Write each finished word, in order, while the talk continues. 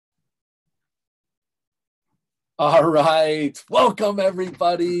All right. Welcome,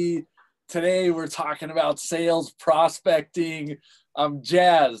 everybody. Today, we're talking about sales prospecting. I'm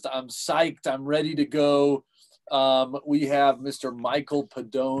jazzed. I'm psyched. I'm ready to go. We have Mr. Michael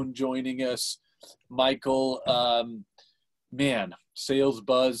Pedone joining us. Michael, man,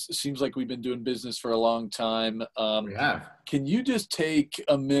 SalesBuzz. Seems like we've been doing business for a long time. We have. Can you just take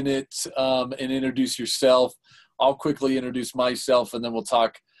a minute and introduce yourself? I'll quickly introduce myself, and then we'll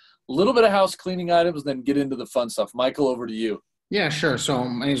talk a little bit of house cleaning items, then get into the fun stuff. Michael, over to you. Yeah, sure. So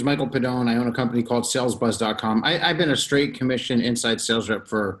my name is Michael Pedone. I own a company called SalesBuzz.com. I've been a straight commission inside sales rep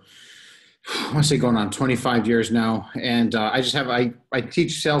for, I want to say going on 25 years now. And I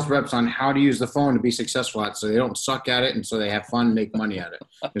teach sales reps on how to use the phone to be successful at it so they don't suck at it and so they have fun and make money at it.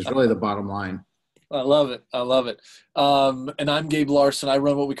 It's really the bottom line. I love it. I love it. And I'm Gabe Larsen. I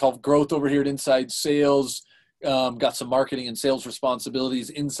run what we call growth over here at Inside Sales. Got some marketing and sales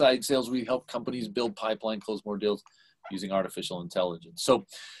responsibilities. Inside Sales, we help companies build pipeline, close more deals using artificial intelligence. So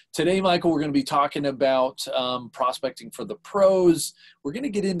today, Michael, we're going to be talking about prospecting for the pros. We're going to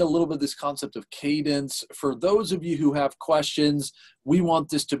get into a little bit of this concept of cadence. For those of you who have questions, we want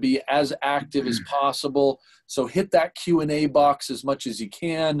this to be as active as possible. So hit that Q&A box as much as you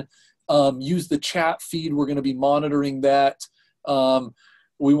can. Use the chat feed. We're going to be monitoring that.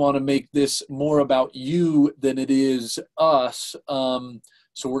 We want to make this more about you than it is us.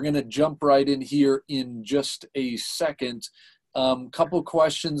 So we're going to jump right in here in just a second. Couple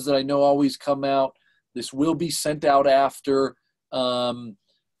questions that I know always come out. This will be sent out after. So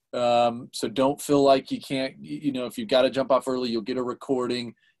don't feel like you can't, if you've got to jump off early, you'll get a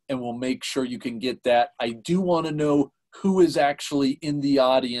recording and we'll make sure you can get that. I do want to know who is actually in the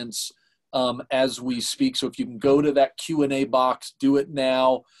audience as we speak. So if you can go to that Q&A box, do it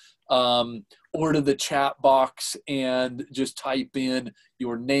now, or to the chat box and just type in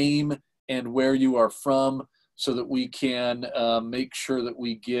your name and where you are from so that we can make sure that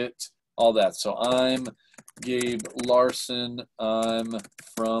we get all that. So I'm Gabe Larsen. I'm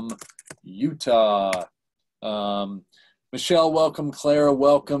from Utah. Michelle, welcome. Clara,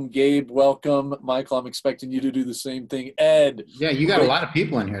 welcome. Gabe, welcome. Michael, I'm expecting you to do the same thing. Ed. Yeah, you got a lot of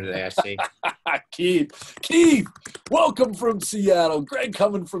people in here today, I see. Keith, welcome from Seattle. Greg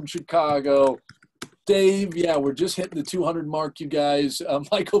coming from Chicago. Dave, yeah, we're just hitting the 200 mark, you guys.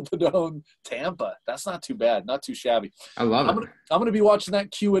 Michael Pedone, Tampa. That's not too bad. Not too shabby. I love it. I'm going to be watching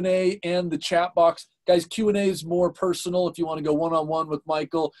that Q&A and the chat box. Guys, Q&A is more personal. If you want to go one-on-one with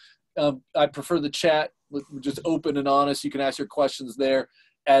Michael, I prefer the chat. Just open and honest. You can ask your questions there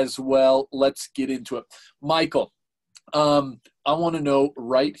as well. Let's get into it. Michael, I want to know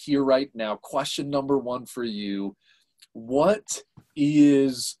right here, right now, question number one for you. What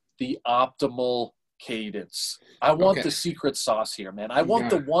is the optimal cadence? I want the secret sauce here, man. I want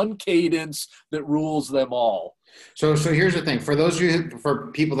the one cadence that rules them all. So here's the thing. For those of you,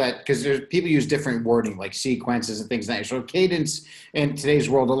 for people because there's people use different wording like sequences and things like that. So cadence in today's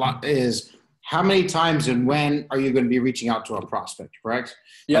world a lot is how many times and when are you going to be reaching out to a prospect, correct?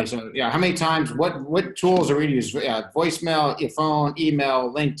 Yeah. So how many times, what tools are we to use? Voicemail, your phone,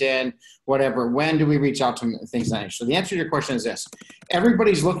 email, LinkedIn, whatever. When do we reach out to them, things like that? So the answer to your question is this.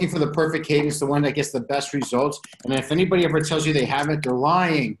 Everybody's looking for the perfect cadence, the one that gets the best results. And if anybody ever tells you they haven't, they're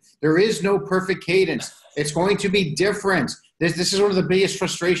lying. There is no perfect cadence. It's going to be different. This is one of the biggest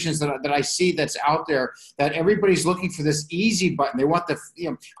frustrations that I see that's out there, that everybody's looking for this easy button. They want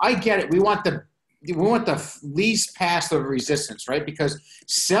I get it. We want the least path of resistance, right? Because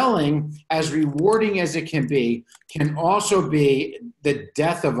selling, as rewarding as it can also be the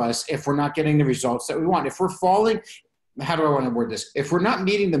death of us if we're not getting the results that we want. If we're falling, how do I want to word this? If we're not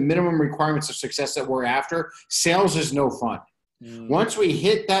meeting the minimum requirements of success that we're after, sales is no fun. Once we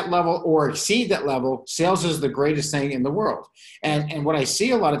hit that level or exceed that level, sales is the greatest thing in the world. And what I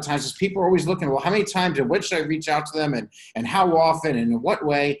see a lot of times is people are always looking, well, how many times and when should I reach out to them and how often and in what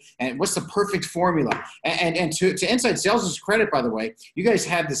way and what's the perfect formula? And to Inside Sales' credit, by the way, you guys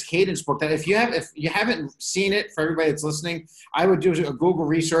have this cadence book that if you haven't seen it, for everybody that's listening, I would do a Google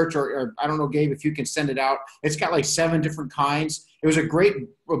research or I don't know, Gabe, if you can send it out. It's got like 7 different kinds. It was a great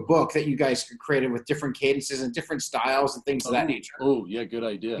book that you guys created with different cadences and different styles and things of that nature. Oh, yeah, good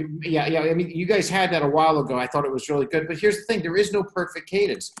idea. Yeah. I mean, you guys had that a while ago. I thought it was really good. But here's the thing. There is no perfect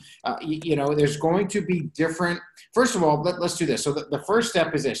cadence. There's going to be different. First of all, let's do this. So the first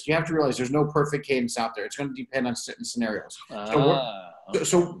step is this. You have to realize there's no perfect cadence out there. It's going to depend on certain scenarios.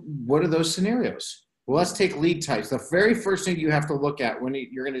 So what are those scenarios? Well, let's take lead types. The very first thing you have to look at when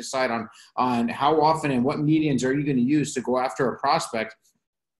you're going to decide on how often and what medians are you going to use to go after a prospect,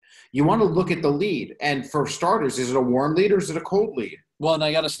 you want to look at the lead. And for starters, is it a warm lead or is it a cold lead? Well, and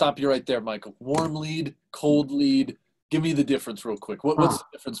I got to stop you right there, Michael. Warm lead, cold lead. Give me the difference real quick. What's the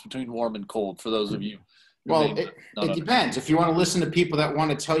difference between warm and cold for those of you? Well, it depends. If you want to listen to people that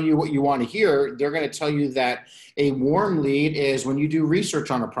want to tell you what you want to hear, they're going to tell you that a warm lead is when you do research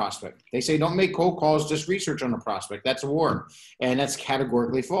on a prospect. They say don't make cold calls, just research on a prospect. That's a warm, and that's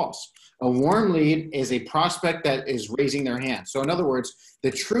categorically false. A warm lead is a prospect that is raising their hand. So in other words, the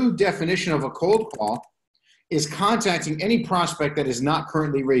true definition of a cold call is contacting any prospect that is not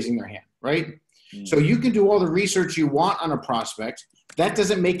currently raising their hand, right? So you can do all the research you want on a prospect. That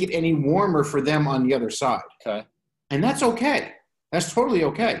doesn't make it any warmer for them on the other side. Okay. And that's okay. That's totally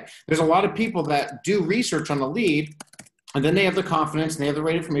okay. There's a lot of people that do research on a lead, and then they have the confidence and they have the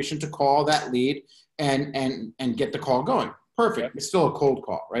right information to call that lead and get the call going. Perfect. Okay. It's still a cold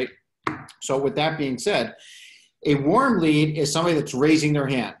call, right? So with that being said, a warm lead is somebody that's raising their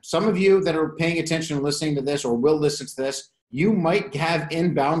hand. Some of you that are paying attention and listening to this or will listen to this, you might have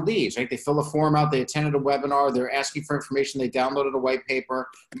inbound leads, right? They fill a form out, they attended a webinar, they're asking for information, they downloaded a white paper,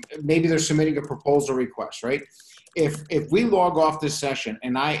 maybe they're submitting a proposal request, right? If we log off this session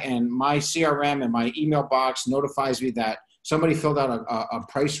and my CRM and my email box notifies me that somebody filled out a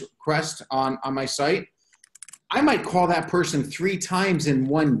price request on my site, I might call that person 3 times in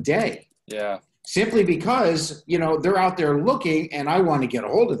one day. Yeah. Simply because, they're out there looking and I want to get a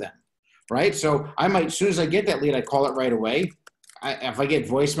hold of them. Right? So I might, as soon as I get that lead, I call it right away. If I get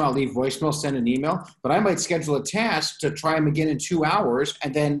voicemail, I'll leave voicemail, send an email. But I might schedule a task to try them again in 2 hours.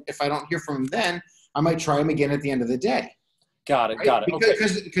 And then if I don't hear from them then, I might try them again at the end of the day. Got it. Right? Got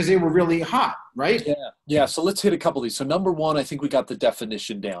it. Because they were really hot, right? Yeah. Yeah. So let's hit a couple of these. So number one, I think we got the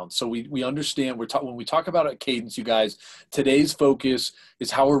definition down. So we understand when we talk about a cadence, you guys, today's focus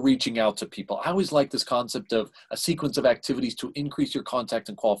is how we're reaching out to people. I always like this concept of a sequence of activities to increase your contact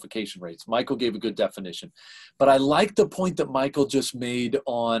and qualification rates. Michael gave a good definition, but I like the point that Michael just made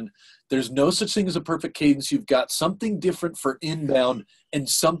on there's no such thing as a perfect cadence. You've got something different for inbound and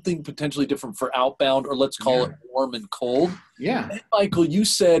something potentially different for outbound, or let's call it warm and cold. Yeah. And Michael, you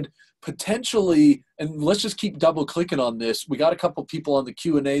said potentially, and let's just keep double clicking on this. We got a couple people on the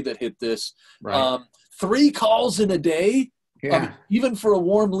Q&A that hit this. Right. 3 calls in a day, Yeah. even for a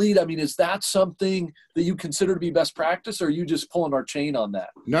warm lead. I mean, is that something that you consider to be best practice, or are you just pulling our chain on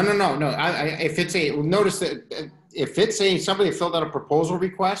that? No. If it's somebody filled out a proposal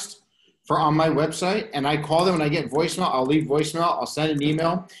request on my website and I call them and I get voicemail, I'll leave voicemail, I'll send an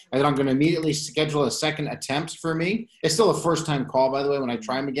email, and then I'm going to immediately schedule a second attempt for me. It's still a first time call, by the way. When I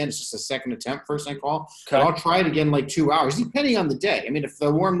try them again, it's just a second attempt, first time call. Okay. But I'll try it again like 2 hours, depending on the day. I mean, if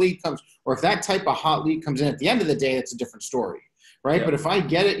the warm lead comes, or if that type of hot lead comes in at the end of the day, it's a different story, right? Yeah. But if I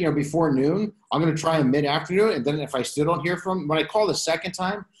get it, before noon, I'm going to try in mid-afternoon. And then if I still don't hear from them, when I call the second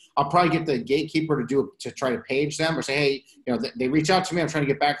time, I'll probably get the gatekeeper to try to page them or say, hey, they reach out to me. I'm trying to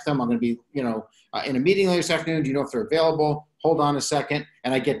get back to them. I'm going to be, in a meeting later this afternoon. Do you know if they're available? Hold on a second.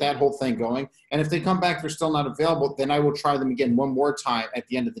 And I get that whole thing going. And if they come back, they're still not available, then I will try them again one more time at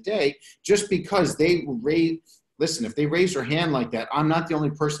the end of the day, just because listen, if they raise their hand like that, I'm not the only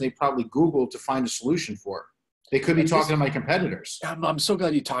person they probably Googled to find a solution for. They could be talking to my competitors. I'm so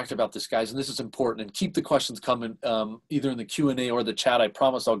glad you talked about this, guys, and this is important. And keep the questions coming, either in the Q&A or the chat. I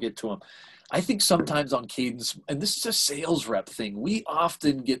promise I'll get to them. I think sometimes on cadence, and this is a sales rep thing, we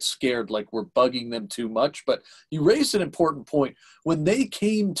often get scared like we're bugging them too much. But you raised an important point. When they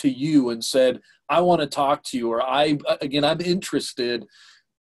came to you and said, I want to talk to you, or I'm interested,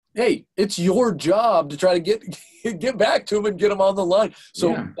 hey, it's your job to try to get back to them and get them on the line.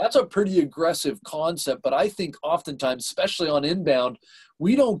 So That's a pretty aggressive concept. But I think oftentimes, especially on inbound,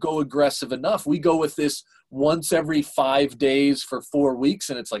 we don't go aggressive enough. We go with this once every 5 days for 4 weeks.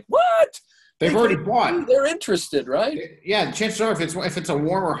 And it's like, what? They've already bought. They're interested, right? Yeah, chances are if it's a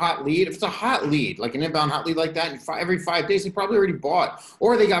warm or hot lead, if it's a hot lead, like an inbound hot lead like that, every 5 days they probably already bought,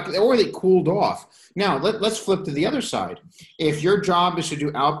 or they cooled off. Now let's flip to the other side. If your job is to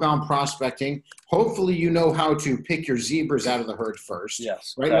do outbound prospecting, hopefully you know how to pick your zebras out of the herd first.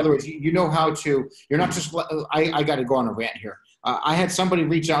 Yes. Right. Okay. In other words, you know how to. You're not just. I got to go on a rant here. I had somebody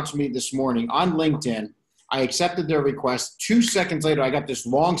reach out to me this morning on LinkedIn. I accepted their request. 2 seconds later, I got this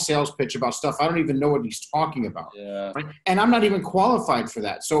long sales pitch about stuff I don't even know what he's talking about. Yeah. Right? And I'm not even qualified for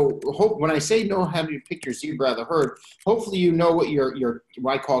that. So when I say know how to pick your zebra out of the herd, hopefully you know what your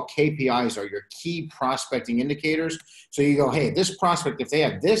what I call KPIs are, your key prospecting indicators. So you go, hey, this prospect, if they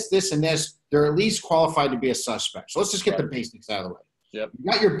have this, this, and this, they're at least qualified to be a suspect. So let's just get the basics out of the way. Yep. You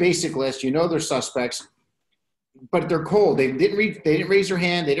got your basic list. You know they're suspects, but they're cold. They didn't raise their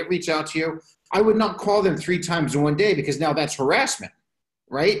hand. They didn't reach out to you. I would not call them 3 times in one day because now that's harassment,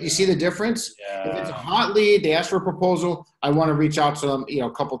 right? You see the difference? If it's a Yeah. hot lead, they ask for a proposal, I want to reach out to them, a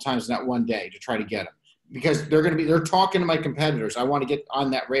couple times in that one day to try to get them because they're talking to my competitors. I want to get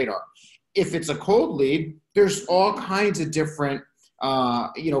on that radar. If it's a cold lead, there's all kinds of different,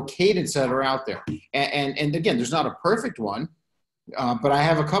 cadence that are out there. And again, there's not a perfect one. But I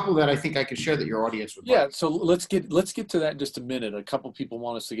have a couple that I think I could share that your audience would Yeah, like. so let's get to that in just a minute. A couple people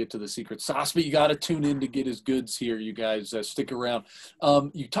want us to get to the secret sauce, but you got to tune in to get his goods here, you guys. Stick around.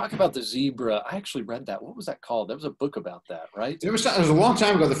 You talk about the zebra. I actually read that. What was that called? There was a book about that, right? It was a long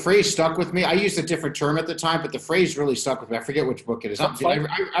time ago. The phrase stuck with me. I used a different term at the time, but the phrase really stuck with me. I forget which book it is.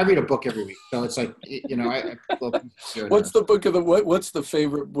 I read a book every week, so it's like What's the book of the what's the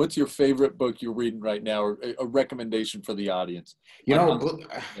favorite? What's your favorite book you're reading right now, or a recommendation for the audience?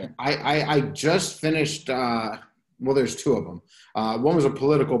 I just finished. Well, there's two of them. One was a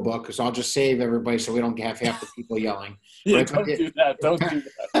political book, because I'll just save everybody so we don't have half the people yelling. Yeah, right? don't do that. Don't do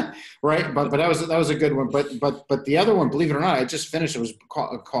that. Right, but that was a good one. But the other one, believe it or not, I just finished. It was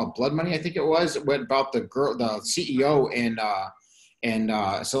called Blood Money, I think it was. It went about the CEO in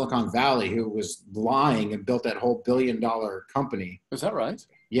Silicon Valley who was lying and built that whole billion-dollar company. Is that right?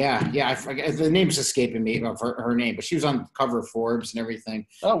 Yeah. I forget, the name's escaping me of her name, but she was on the cover of Forbes and everything.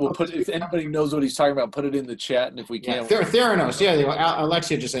 Oh, we'll put, if anybody knows what he's talking about, put it in the chat, and if we can, Theranos. Yeah,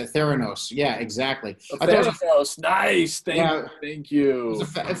 Alexia just said Theranos. Yeah, exactly. Theranos. Nice. Thank you. It was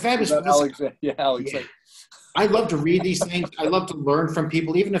a fabulous. Alex. I love to read these things. I love to learn from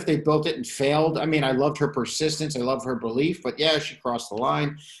people, even if they built it and failed. I mean, I loved her persistence. I love her belief. But yeah, she crossed the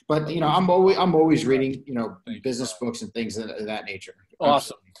line. But I'm always reading business books and things of that nature.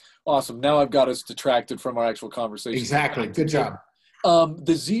 Awesome. Now I've got us detracted from our actual conversation. Exactly. Good job.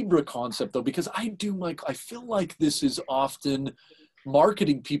 The zebra concept, though, because I feel like this is often.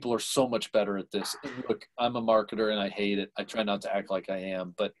 Marketing people are so much better at this. And look, I'm a marketer and I hate it. I try not to act like I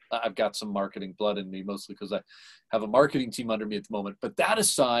am, but I've got some marketing blood in me, mostly because I have a marketing team under me at the moment. But that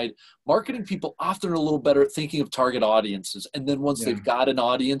aside, marketing people often are a little better at thinking of target audiences. And then once they've got an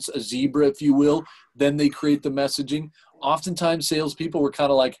audience, a zebra, if you will, then they create the messaging. Oftentimes salespeople were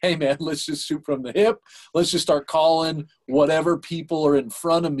kind of like, hey man, let's just shoot from the hip. Let's just start calling whatever people are in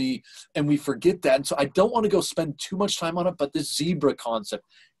front of me. And we forget that. And so I don't want to go spend too much time on it, but this zebra concept,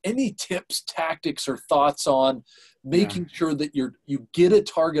 any tips, tactics, or thoughts on making sure that you get a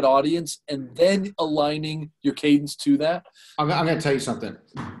target audience and then aligning your cadence to that? I'm going to tell you something.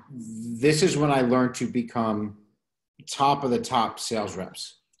 This is when I learned to become top of the top sales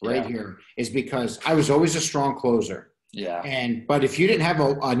reps here, is because I was always a strong closer. Yeah. But if you didn't have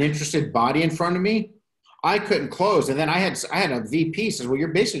an interested body in front of me, I couldn't close. And then I had a VP says, well,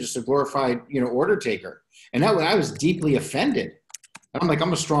 you're basically just a glorified, order taker. And I was deeply offended. I'm like,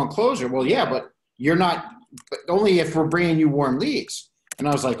 I'm a strong closer. Well, yeah, but you're not, but only if we're bringing you warm leads. And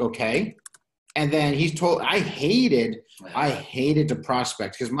I was like, okay. And then I hated to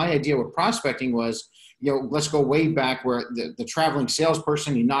prospect, because my idea with prospecting was, let's go way back where the traveling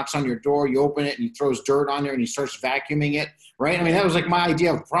salesperson, he knocks on your door, you open it and he throws dirt on there and he starts vacuuming it. Right. I mean, that was like my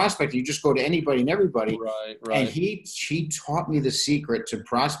idea of prospecting. You just go to anybody and everybody. Right. And she taught me the secret to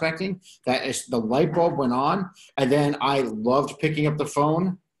prospecting. That is, the light bulb went on. And then I loved picking up the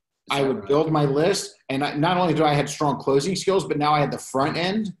phone. I would build my list. And not only do I had strong closing skills, but now I had the front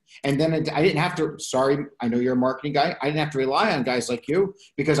end. And then I didn't have to, I know you're a marketing guy. I didn't have to rely on guys like you,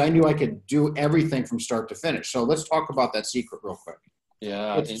 because I knew I could do everything from start to finish. So let's talk about that secret real quick.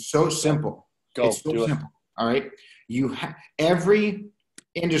 Yeah. It's so simple. It's so simple. All right. Every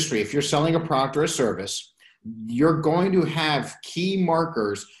industry, if you're selling a product or a service, you're going to have key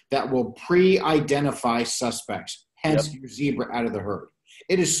markers that will pre-identify suspects, hence your zebra out of the herd.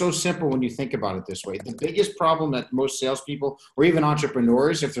 It is so simple when you think about it this way. The biggest problem that most salespeople, or even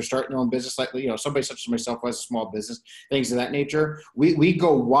entrepreneurs, if they're starting their own business, like somebody such as myself who has a small business, things of that nature, we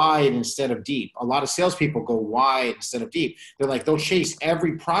go wide instead of deep. A lot of salespeople go wide instead of deep. They'll chase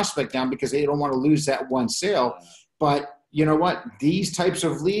every prospect down because they don't want to lose that one sale. But you know what? These types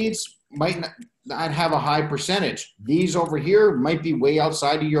of leads might not have a high percentage. These over here might be way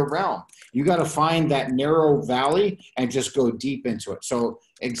outside of your realm. You got to find that narrow valley and just go deep into it. So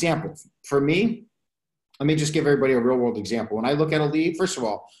example, for me, let me just give everybody a real world example. When I look at a lead, first of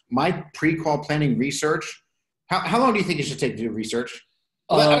all, my pre-call planning research, how long do you think it should take to do research?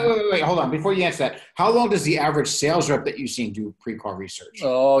 Wait, hold on. Before you answer that, how long does the average sales rep that you've seen do pre-call research?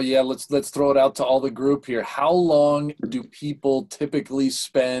 Oh yeah, let's throw it out to all the group here. How long do people typically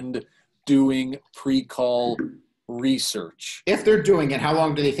spend doing pre-call research? If they're doing it, how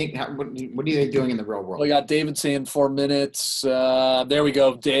long do they think? What are they doing in the real world? We got David saying 4 minutes. There we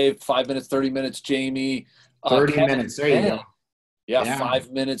go, Dave. 5 minutes, 30 minutes. Jamie, 30 minutes. There you go. Yeah, Yeah.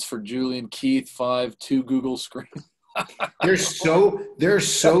 5 minutes for Julian Keith, 2 Google screens. There's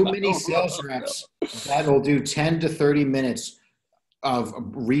so many sales reps that'll do 10 to 30 minutes of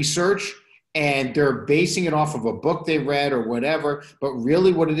research, and they're basing it off of a book they read or whatever, but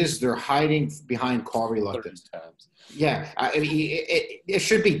really what it is, they're hiding behind call reluctance. Yeah, I mean, it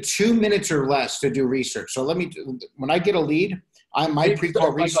should be 2 minutes or less to do research. So when I get a lead, my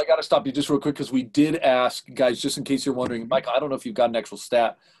pre-call research. Michael, I got to stop you just real quick because we did ask, guys, just in case you're wondering, Michael, I don't know if you've got an actual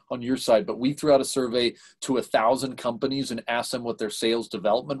stat on your side, but we threw out a survey to 1,000 companies and asked them what their sales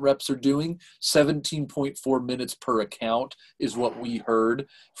development reps are doing. 17.4 minutes per account is what we heard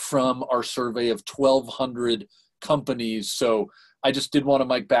from our survey of 1,200 companies. So I just did want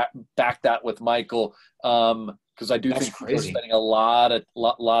to back that with Michael. Because I do think people are spending a lot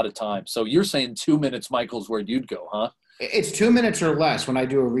of time. So you're saying 2 minutes, Michael's where you'd go, huh? It's 2 minutes or less when I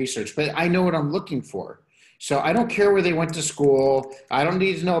do a research, but I know what I'm looking for. So I don't care where they went to school. I don't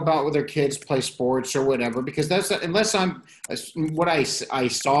need to know about where their kids play sports or whatever, because unless what I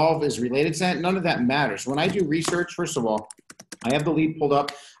solve is related to that, none of that matters. When I do research, first of all, I have the lead pulled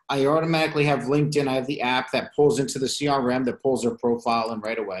up. I automatically have LinkedIn. I have the app that pulls into the CRM that pulls their profile in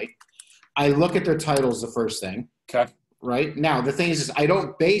right away. I look at their titles the first thing. Okay. Right now, the thing is I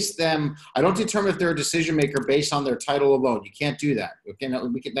don't determine if they're a decision maker based on their title alone. You can't do that.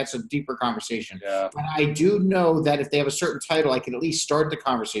 That's a deeper conversation. Yeah. But I do know that if they have a certain title, I can at least start the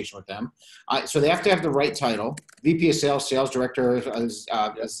conversation with them. So they have to have the right title: VP of Sales, Sales Director,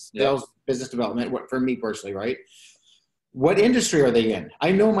 Sales Business Development. For me personally, right? What industry are they in?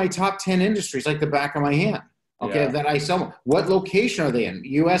 I know my top 10 industries like the back of my hand. Okay, that I sell. What location are they in?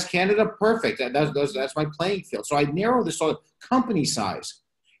 U.S., Canada, perfect. That's my playing field. So I narrow this on company size.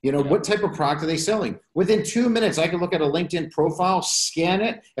 What type of product are they selling? Within 2 minutes, I can look at a LinkedIn profile, scan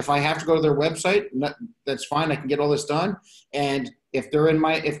it. If I have to go to their website, that's fine. I can get all this done. And if they're in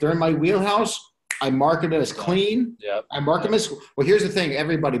my wheelhouse, I mark it as clean. Yeah. I mark them as well. Here's the thing,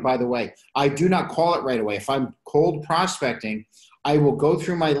 everybody. By the way, I do not call it right away. If I'm cold prospecting, I will go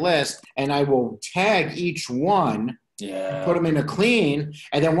through my list and I will tag each one and put them in a clean.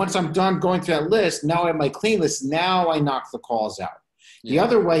 And then once I'm done going through that list, now I have my clean list. Now I knock the calls out. The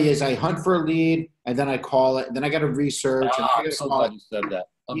other way is I hunt for a lead and then I call it. And then I got to research. I'm so glad you said that.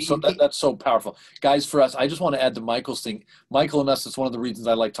 That's so powerful. Guys, for us, I just want to add to Michael's thing. Michael and us, it's one of the reasons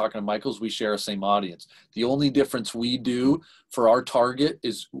I like talking to Michael is we share the same audience. The only difference we do for our target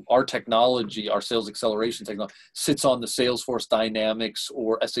is our technology, our sales acceleration technology, sits on the Salesforce Dynamics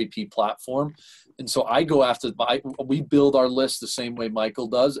or SAP platform. And so I go after, we build our list the same way Michael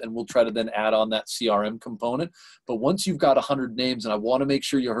does, and we'll try to then add on that CRM component. But once you've got 100 names, and I want to make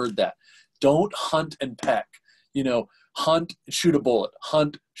sure you heard that, don't hunt and peck. Hunt, shoot a bullet,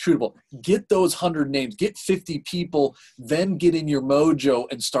 hunt, shoot a bullet. Get those 100 names, get 50 people, then get in your mojo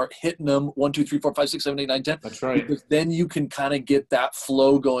and start hitting them 1, 2, 3, 4, 5, 6, 7, 8, 9, 10. That's right. Because then you can kind of get that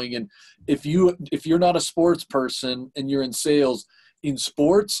flow going. And if you're not a sports person and you're in sales, in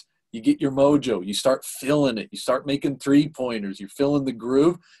sports, you get your mojo. You start feeling it. You start making 3-pointers. You're feeling the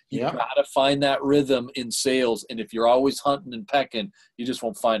groove. You got to find that rhythm in sales. And if you're always hunting and pecking, you just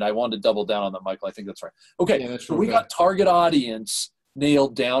won't find. I wanted to double down on that, Michael. I think that's right. Okay, so we got target audience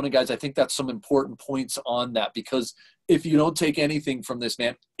nailed down. And, guys, I think that's some important points on that, because if you don't take anything from this,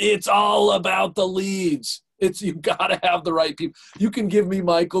 man, it's all about the leads. You got to have the right people. You can give me,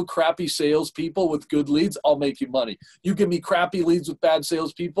 Michael, crappy salespeople with good leads. I'll make you money. You give me crappy leads with bad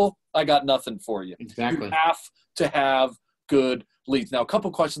salespeople, I got nothing for you. Exactly. You have to have good leads. Now, a couple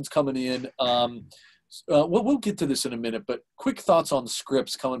questions coming in. We'll get to this in a minute, but quick thoughts on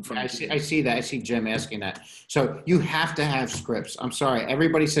scripts coming from. I see that. I see Jim asking that. So you have to have scripts. I'm sorry.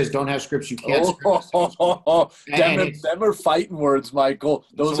 Everybody says don't have scripts. You can't. Them are fighting words, Michael.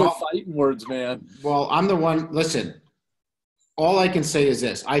 Those are fighting words, man. Well, I'm the one. Listen, all I can say is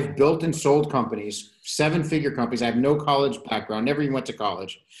this. I've built and sold companies, 7-figure companies. I have no college background, never even went to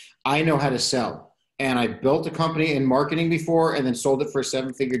college. I know how to sell. And I built a company in marketing before and then sold it for a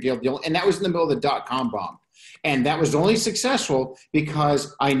 7-figure deal. And that was in the middle of the dot-com bomb. And that was only successful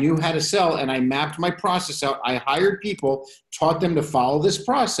because I knew how to sell and I mapped my process out. I hired people, taught them to follow this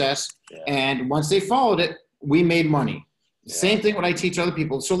process. Yeah. And once they followed it, we made money. Yeah. Same thing when I teach other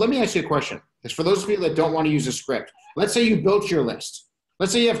people. So let me ask you a question. It's for those people that don't want to use a script. Let's say you built your list.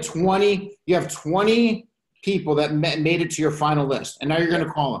 Let's say you have 20 people that made it to your final list. And now you're going to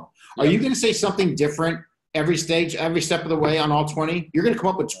call them. Are you going to say something different every stage, every step of the way on all 20? You're going to come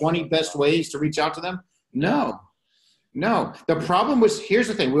up with 20 best ways to reach out to them? No. The problem was, here's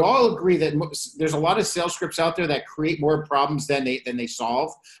the thing. We all agree that there's a lot of sales scripts out there that create more problems than they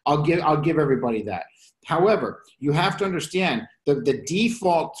solve. I'll give everybody that. However, you have to understand the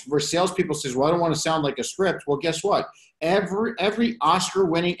default for salespeople says, well, I don't want to sound like a script. Well, guess what? Every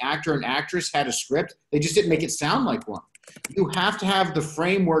Oscar-winning actor and actress had a script. They just didn't make it sound like one. You have to have the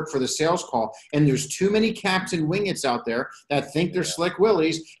framework for the sales call. And there's too many Captain Wingets out there that think they're slick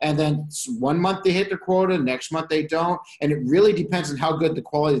willies. And then one month they hit their quota, next month they don't. And it really depends on how good the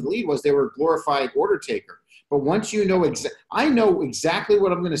quality of the lead was. They were a glorified order taker. But once you know, I know exactly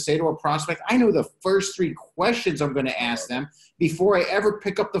what I'm going to say to a prospect. I know the first 3 questions I'm going to ask them before I ever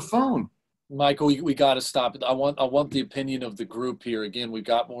pick up the phone. Michael, we got to stop it. I want the opinion of the group here. Again, we've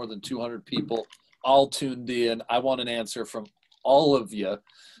got more than 200 people all tuned in. I want an answer from all of you.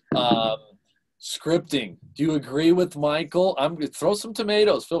 Scripting. Do you agree with Michael? I'm going to throw some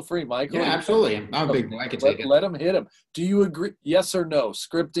tomatoes. Feel free, Michael. Yeah, absolutely. I'm a big boy. I can take it. Let him hit him. Do you agree? Yes or no?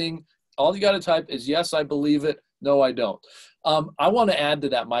 Scripting. All you got to type is yes, I believe it. No, I don't. I want to add to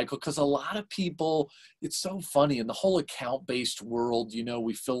that, Michael, because a lot of people, it's so funny in the whole account-based world,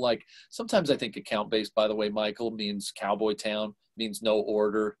 we feel like sometimes I think account-based, by the way, Michael, means cowboy town, means no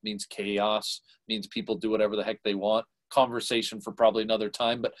order, means chaos, means people do whatever the heck they want. Conversation for probably another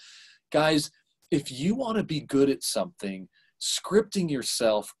time. But guys, if you want to be good at something, scripting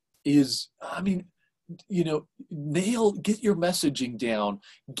yourself is, get your messaging down,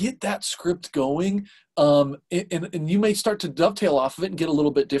 get that script going. And you may start to dovetail off of it and get a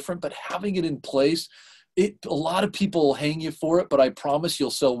little bit different, but having it in place, a lot of people will hang you for it, but I promise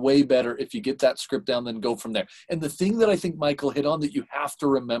you'll sell way better if you get that script down, then go from there. And the thing that I think Michael hit on that you have to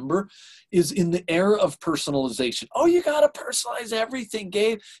remember is in the era of personalization. Oh, you got to personalize everything,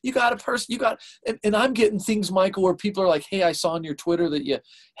 Gabe. You got to and I'm getting things, Michael, where people are like, hey, I saw on your Twitter that you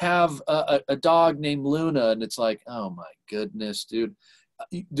have a dog named Luna. And it's like, oh my goodness, dude.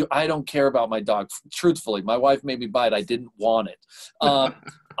 I don't care about my dog. Truthfully, my wife made me buy it. I didn't want it.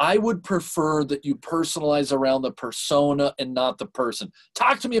 I would prefer that you personalize around the persona and not the person.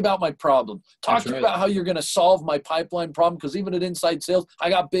 Talk to me about my problem. Talk to me about how you're going to solve my pipeline problem, because even at Inside Sales, I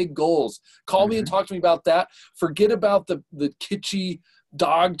got big goals. Call me and talk to me about that. Forget about the kitschy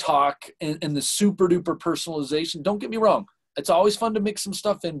dog talk and the super duper personalization. Don't get me wrong. It's always fun to mix some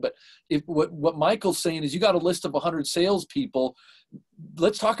stuff in, but what Michael's saying is you got a list of 100 salespeople.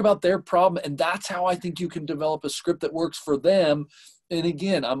 Let's talk about their problem, and that's how I think you can develop a script that works for them. And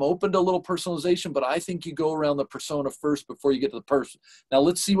again, I'm open to a little personalization, but I think you go around the persona first before you get to the person. Now,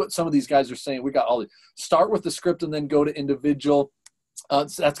 let's see what some of these guys are saying. We got all these. Start with the script and then go to individual.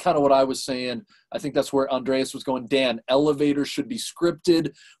 That's kind of what I was saying. I think that's where Andreas was going. Dan, elevators should be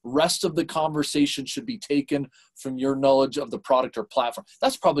scripted. Rest of the conversation should be taken from your knowledge of the product or platform.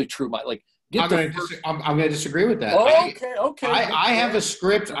 That's probably true, Mike. Like, I'm going to disagree with that. Okay. I have a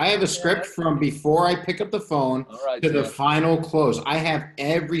script. I have a script from before I pick up the phone to the final close. I have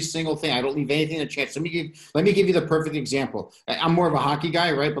every single thing. I don't leave anything to chance. Let me give you the perfect example. I'm more of a hockey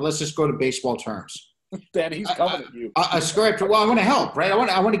guy, right? But let's just go to baseball terms. Dan, he's coming at you. A script. Well, I want to help, right?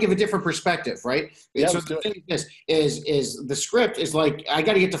 I want to give a different perspective, right? Yeah, so the thing is the script is like, I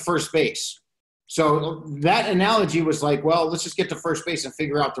got to get to first base. So that analogy was like, well, let's just get to first base and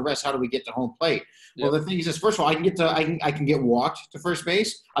figure out the rest. How do we get to home plate? Yep. Well, the thing is this, first of all, I can get walked to first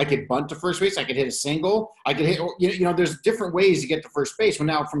base. I could bunt to first base. I could hit a single. I could hit, there's different ways to get to first base. Well,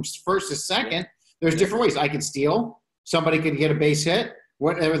 now from first to second, there's different ways. I could steal. Somebody could get a base hit.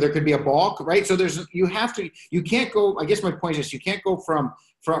 Whatever, there could be a balk, right? So you can't go, I guess my point is you can't go from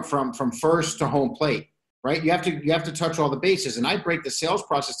first to home plate. Right? You have to touch all the bases. And I break the sales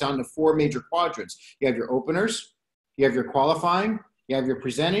process down into 4 major quadrants. You have your openers, you have your qualifying, you have your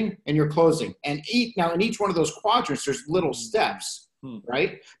presenting, and your closing. And in each one of those quadrants, there's little steps,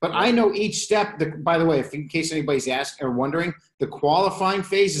 right? But I know each step, by the way, in case anybody's asking or wondering, the qualifying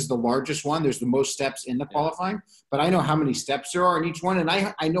phase is the largest one. There's the most steps in the qualifying, but I know how many steps there are in each one, and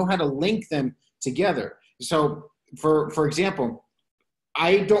I know how to link them together. So for example,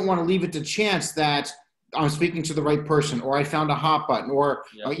 I don't want to leave it to chance that I'm speaking to the right person, or I found a hot button, or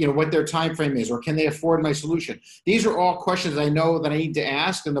what their time frame is, or can they afford my solution? These are all questions I know that I need to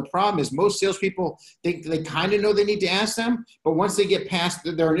ask. And the problem is most salespeople think they kind of know they need to ask them, but once they get past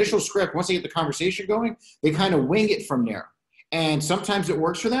their initial script, once they get the conversation going, they kind of wing it from there. And sometimes it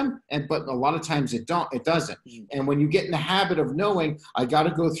works for them, but a lot of times it doesn't. And when you get in the habit of knowing, I got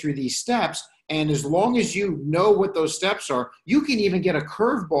to go through these steps. And as long as you know what those steps are, you can even get a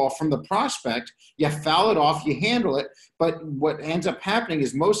curveball from the prospect. You foul it off, you handle it. But what ends up happening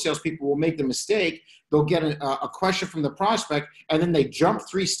is most salespeople will make the mistake. They'll get a question from the prospect, and then they jump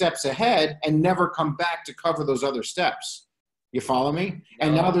 3 steps ahead and never come back to cover those other steps. You follow me?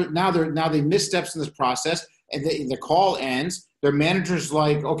 And now they miss steps in this process, and the call ends. Their manager's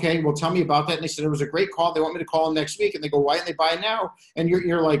like, okay, well, tell me about that. And they said, it was a great call. They want me to call them next week. And they go, why didn't they buy it now? And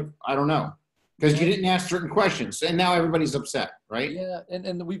you're like, I don't know. Because you didn't ask certain questions. And now everybody's upset, right? Yeah,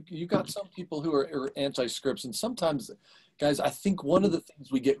 and you got some people who are anti-scripts, and sometimes, guys, I think one of the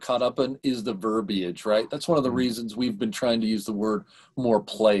things we get caught up in is the verbiage, right? That's one of the reasons we've been trying to use the word more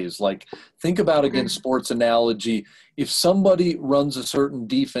plays. Like, think about, again, sports analogy. If somebody runs a certain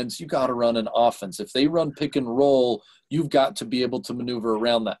defense, you got to run an offense. If they run pick and roll, you've got to be able to maneuver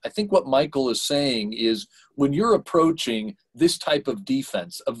around that. I think what Michael is saying is, when you're approaching this type of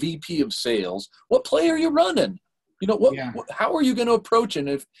defense, a VP of sales, what play are you running? You know, how are you going to approach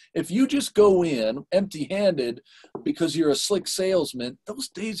it? If you just go in empty-handed because you're a slick salesman, those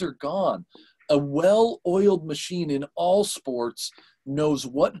days are gone. A well-oiled machine in all sports knows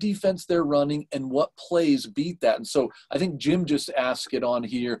what defense they're running and what plays beat that. And so I think Jim just asked it on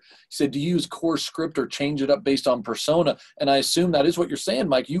here. He said, do you use core script or change it up based on persona? And I assume that is what you're saying,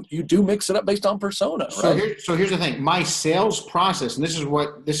 Mike. You do mix it up based on persona, right? So here's the thing. My sales process, and this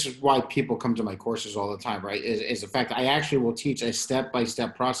is why people come to my courses all the time, right? Is the fact that I actually will teach a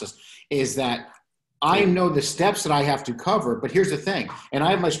step-by-step process, is that I know the steps that I have to cover. But here's the thing, and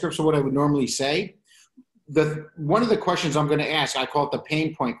I have my scripts of what I would normally say. One of the questions I'm going to ask, I call it the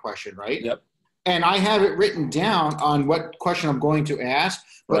pain point question, right? Yep. And I have it written down on what question I'm going to ask.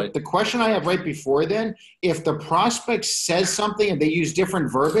 But the question I have right before then, if the prospect says something and they use different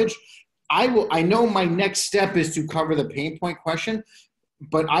verbiage, I know my next step is to cover the pain point question,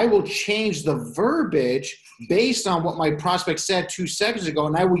 but I will change the verbiage based on what my prospect said 2 seconds ago,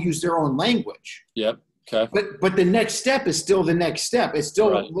 and I will use their own language. Yep. Okay. But the next step is still the next step. It's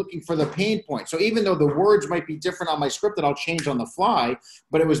still looking for the pain point. So even though the words might be different on my script that I'll change on the fly,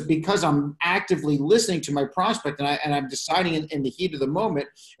 but it was because I'm actively listening to my prospect, and I'm deciding in the heat of the moment,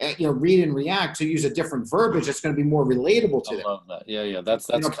 read and react to use a different verbiage that's going to be more relatable to them. I love that. Yeah. That's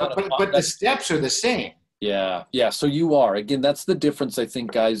kind of. But the steps are the same. Yeah. So you are. Again, that's the difference, I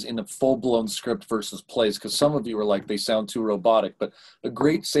think, guys, in a full-blown script versus plays, because some of you are like, they sound too robotic. But a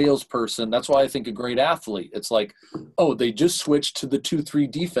great salesperson, that's why I think a great athlete, it's like, oh, they just switched to the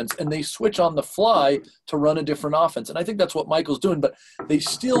 2-3 defense, and they switch on the fly to run a different offense. And I think that's what Michael's doing. But they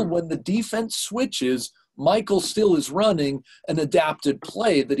still, when the defense switches, Michael still is running an adapted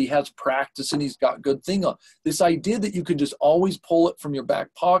play that he has practice and he's got good thing on. This idea that you can just always pull it from your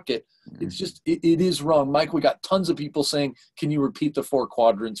back pocket, it's just, it is wrong. Mike, we got tons of people saying, can you repeat the 4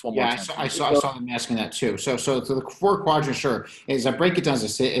 quadrants one more time? Yeah, I saw them asking that too. So the 4 quadrants, sure, is I break it down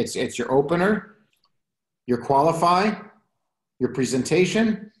as it's your opener, your qualify, your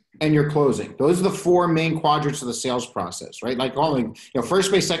presentation, and your closing. Those are the 4 main quadrants of the sales process, right? Like only,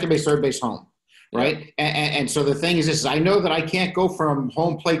 first base, second base, third base, home. Right. And so the thing is this, I know that I can't go from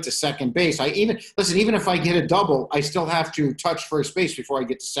home plate to second base. Even if I get a double, I still have to touch first base before I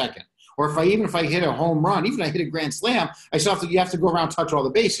get to second. Or if I hit a home run, even if I hit a grand slam, you have to go around, touch all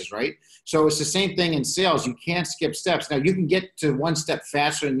the bases. Right. So it's the same thing in sales. You can't skip steps. Now you can get to one step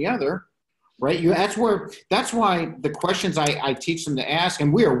faster than the other. Right. That's why the questions I teach them to ask,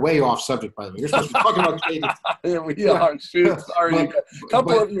 and we are way off subject, by the way. You're supposed to be talking about cadence. Yeah, we are. Shoot, sorry. A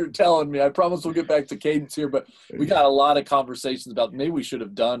couple of you are telling me. I promise we'll get back to cadence here, but we got a lot of conversations about maybe we should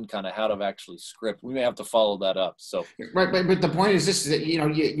have done kind of how to actually script. We may have to follow that up. So right, but the point is this: is that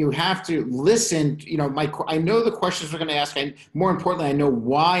you have to listen. I know the questions we're going to ask, and more importantly, I know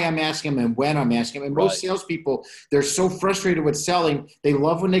why I'm asking them and when I'm asking them. And most salespeople, they're so frustrated with selling. They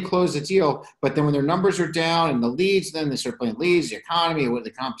love when they close the deal. But then when their numbers are down and the leads, then they start playing leads, the economy, the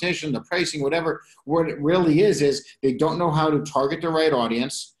competition, the pricing, whatever. What it really is they don't know how to target the right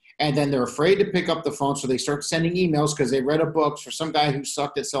audience. And then they're afraid to pick up the phone. So they start sending emails because they read a book for some guy who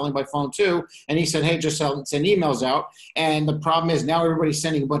sucked at selling by phone too. And he said, hey, just send emails out. And the problem is now everybody's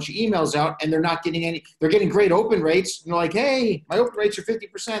sending a bunch of emails out and they're not getting any. They're getting great open rates. And they're like, hey, my open rates are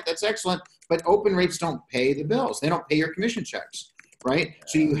 50%. That's excellent. But open rates don't pay the bills. They don't pay your commission checks. Right?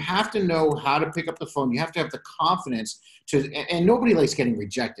 So you have to know how to pick up the phone. You have to have the confidence and nobody likes getting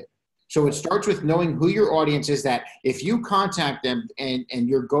rejected. So it starts with knowing who your audience is, that if you contact them and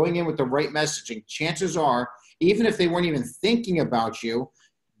you're going in with the right messaging, chances are, even if they weren't even thinking about you,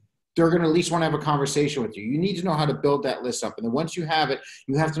 they're going to at least want to have a conversation with you. You need to know how to build that list up. And then once you have it,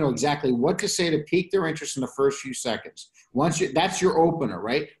 you have to know exactly what to say to pique their interest in the first few seconds. That's your opener,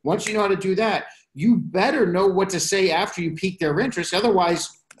 right? Once you know how to do that, you better know what to say after you pique their interest. Otherwise,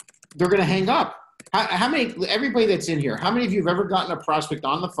 they're going to hang up. Everybody that's in here, how many of you have ever gotten a prospect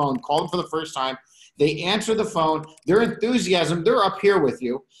on the phone, called them for the first time, they answer the phone, their enthusiasm, they're up here with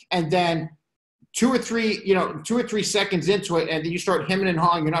you, and then 2 or 3 seconds into it, and then you start hemming and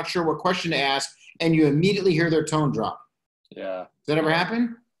hawing, you're not sure what question to ask, and you immediately hear their tone drop. Yeah. Does that ever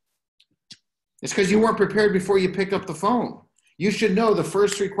happen? It's because you weren't prepared before you picked up the phone. You should know the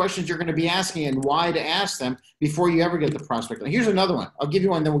first 3 questions you're going to be asking and why to ask them before you ever get the prospect. Here's another one. I'll give you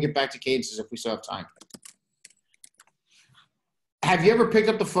one, then we'll get back to cadences if we still have time. Have you ever picked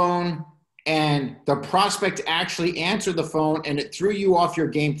up the phone and the prospect actually answered the phone and it threw you off your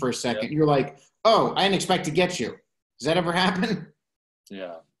game for a second? Yep. You're like, oh, I didn't expect to get you. Does that ever happen?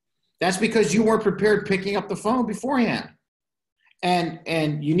 Yeah. That's because you weren't prepared picking up the phone beforehand.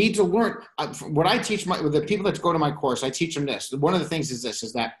 And you need to learn. What I teach with the people that go to my course, I teach them this. One of the things is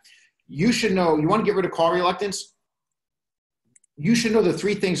that you should know, you want to get rid of call reluctance? You should know the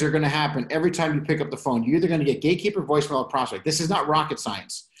 3 things that are going to happen every time you pick up the phone. You're either going to get gatekeeper, voicemail, or prospect. This is not rocket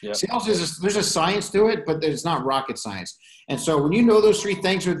science. Yep. Sales there's a science to it, but it's not rocket science. And so when you know those 3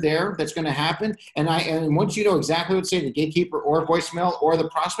 things are there, that's going to happen. And once you know exactly what to say, the gatekeeper or voicemail or the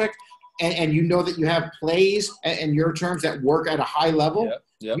prospect, and you know that you have plays in your terms that work at a high level,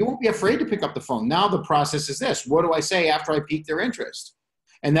 you won't be afraid to pick up the phone. Now the process is this: what do I say after I pique their interest?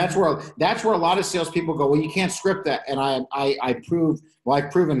 And that's where a lot of salespeople go, well, you can't script that. And I've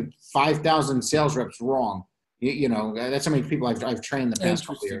proven 5,000 sales reps wrong. You know, that's how many people I've trained the past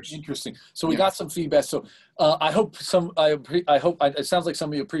couple years. Interesting. So we got some feedback. So I hope it sounds like some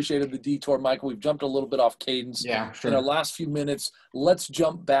of you appreciated the detour, Michael. We've jumped a little bit off cadence. Yeah, sure. In our last few minutes, let's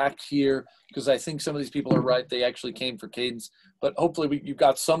jump back here because I think some of these people are right. They actually came for cadence, but hopefully you've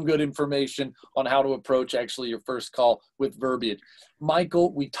got some good information on how to approach actually your first call with verbiage.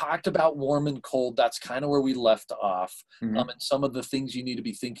 Michael, we talked about warm and cold. That's kind of where we left off. And some of the things you need to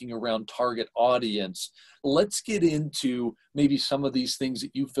be thinking around target audience. Let's get into maybe some of these things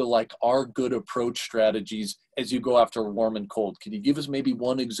that you feel like are good approach strategies as you go after warm and cold. Can you give us maybe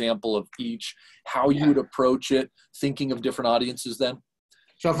one example of each, how you would approach it, thinking of different audiences then?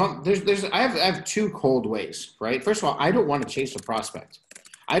 So if I have 2 cold ways, right? First of all, I don't want to chase a prospect.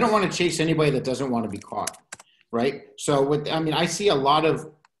 I don't want to chase anybody that doesn't want to be caught, right? So I see a lot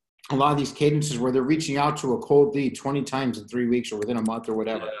of these cadences where they're reaching out to a cold lead 20 times in 3 weeks or within a month or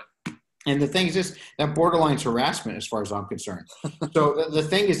whatever. Yeah. And the thing is this, that borderline's harassment as far as I'm concerned. So the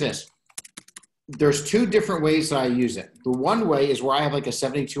thing is this, there's 2 different ways that I use it. The one way is where I have like a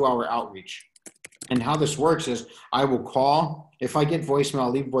 72-hour outreach. And how this works is I will call. If I get voicemail, I'll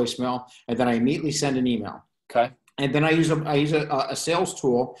leave voicemail, and then I immediately send an email. Okay. And then I use a sales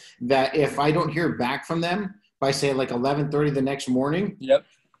tool that if I don't hear back from them by say like 11:30 the next morning,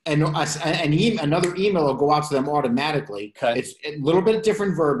 and another email will go out to them automatically. Okay. It's a little bit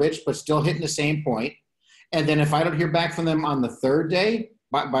different verbiage, but still hitting the same point. And then if I don't hear back from them on the 3rd day,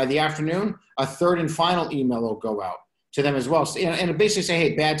 by the afternoon, a 3rd and final email will go out to them as well. So, and basically say,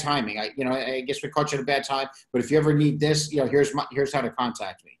 hey, bad timing. I guess we caught you at a bad time, but if you ever need this, here's how to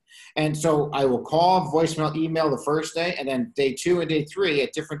contact me. And so I will call, voicemail, email the first day, and then day 2 and day 3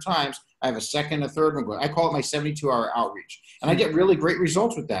 at different times, I have a 2nd, a 3rd one going. I call it my 72-hour outreach. And I get really great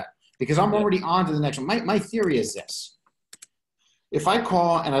results with that because I'm already on to the next one. My theory is this. If I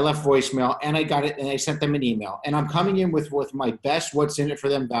call and I left voicemail and I got it and I sent them an email and I'm coming in with my best what's in it for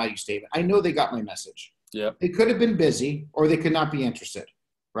them value statement, I know they got my message. Yeah. They could have been busy or they could not be interested,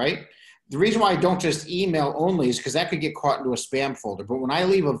 right? The reason why I don't just email only is because that could get caught into a spam folder. But when I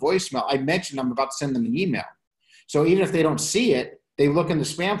leave a voicemail, I mention I'm about to send them an email. So even if they don't see it, they look in the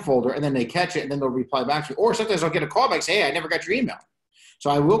spam folder and then they catch it and then they'll reply back to me. Or sometimes I'll get a call back, say, hey, I never got your email. So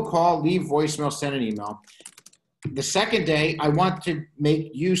I will call, leave voicemail, send an email. The second day, I want to make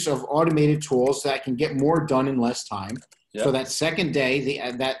use of automated tools that can get more done in less time. Yep. So that second day,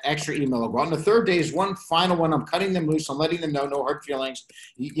 that extra email will go out. And the 3rd day is one final one. I'm cutting them loose. I'm letting them know no hard feelings.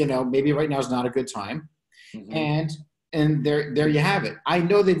 Maybe right now is not a good time. Mm-hmm. And there you have it. I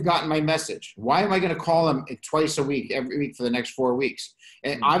know they've gotten my message. Why am I going to call them twice a week, every week for the next 4 weeks?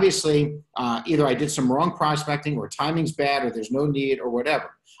 And obviously, either I did some wrong prospecting or timing's bad or there's no need or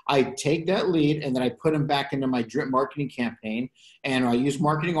whatever. I take that lead and then I put them back into my drip marketing campaign, and I use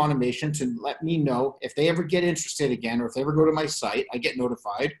marketing automation to let me know if they ever get interested again or if they ever go to my site, I get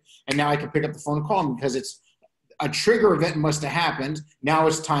notified, and now I can pick up the phone and call them because it's a trigger event must have happened. Now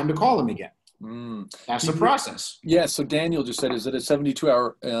it's time to call them again. That's the process. Yeah. So Daniel just said, is it a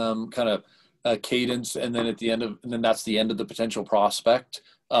 72-hour kind of cadence, and then and then that's the end of the potential prospect?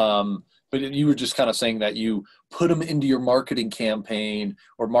 But you were just kind of saying that you put them into your marketing campaign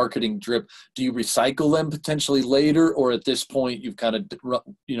or marketing drip. Do you recycle them potentially later, or at this point you've kind of,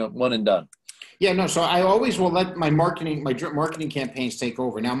 one and done? Yeah, no. So I always will let my marketing campaigns take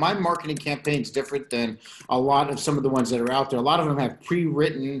over. Now, my marketing campaign is different than a lot of some of the ones that are out there. A lot of them have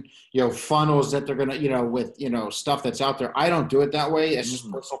pre-written, funnels that they're gonna, with stuff that's out there. I don't do it that way. It's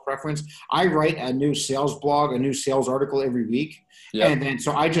just personal preference. I write a new sales blog, a new sales article every week, Yep. and then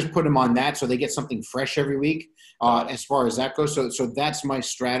so I just put them on that so they get something fresh every week. As far as that goes, so that's my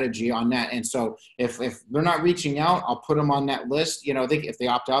strategy on that. And so if they're not reaching out, I'll put them on that list. If they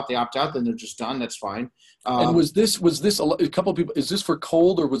opt out, they opt out. Then they're just done. That's fine. And was this a couple of people? Is this for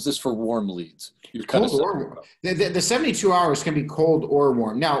cold or was this for warm leads? You're kind Cold or warm. The 72 hours can be cold or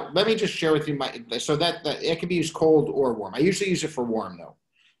warm. Now, let me just share with you so that it can be used cold or warm. I usually use it for warm though.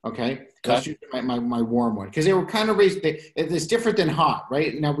 Okay. Let's use my warm one because they were kind of raised. It's different than hot,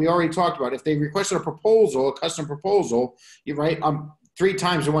 right? Now we already talked about if they requested a custom proposal, you write 3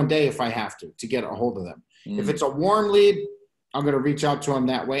 times in one day if I have to get a hold of them. If it's a warm lead, I'm going to reach out to them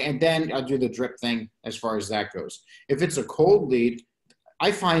that way, and then I'll do the drip thing as far as that goes. If it's a cold lead,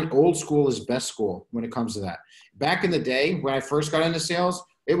 I find old school is best school when it comes to that. Back in the day when I first got into sales,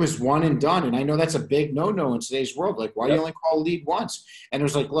 it was one and done. And I know that's a big no-no in today's world. Like, why do you only call a lead once? And it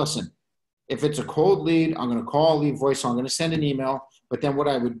was like, listen, if it's a cold lead, I'm going to call, leave voicemail, I'm going to send an email. But then what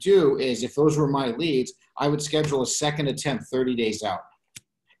I would do is if those were my leads, I would schedule a second attempt 30 days out.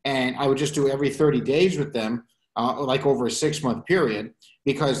 And I would just do every 30 days with them, like over a 6-month period,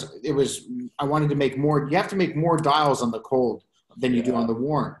 because I wanted to make more. You have to make more dials on the cold than you do on the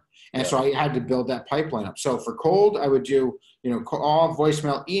warm. And so I had to build that pipeline up. So for cold, I would do, call,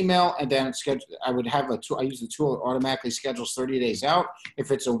 voicemail, email, and then schedule. I would have I use the tool that automatically schedules 30 days out.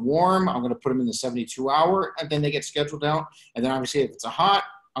 If it's a warm, I'm going to put them in the 72 hour, and then they get scheduled out. And then obviously if it's a hot,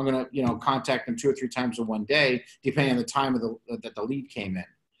 I'm going to, contact them 2 or 3 times in one day, depending on the time that the lead came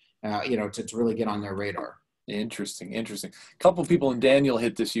in, to really get on their radar. Interesting. A couple of people, and Daniel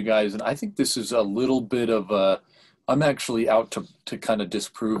hit this, you guys, and I think this is a little bit of I'm actually out to kind of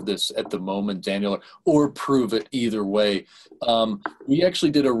disprove this at the moment, Daniel, or prove it either way. We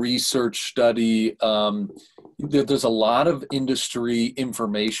actually did a research study. There's a lot of industry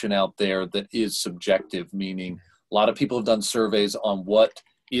information out there that is subjective, meaning a lot of people have done surveys on what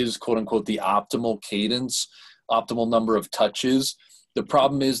is, quote unquote, the optimal cadence, optimal number of touches. The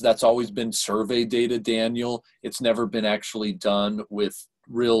problem is that's always been survey data, Daniel. It's never been actually done with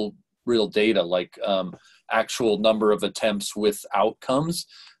real data, like actual number of attempts with outcomes,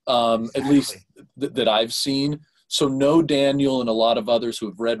 at least that I've seen. So no, Daniel and a lot of others who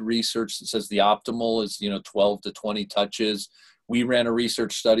have read research that says the optimal is 12 to 20 touches. We ran a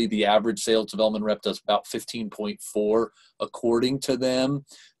research study. The average sales development rep does about 15.4 according to them.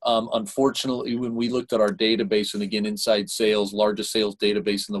 Unfortunately, when we looked at our database, and again, inside sales, largest sales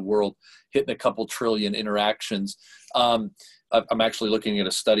database in the world, hitting a couple trillion interactions. I'm actually looking at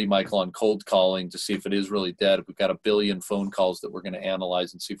a study, Michael, on cold calling to see if it is really dead. We've got 1 billion phone calls that we're going to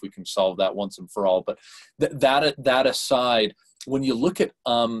analyze and see if we can solve that once and for all. But that aside, when you look at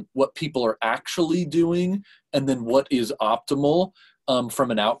what people are actually doing and then what is optimal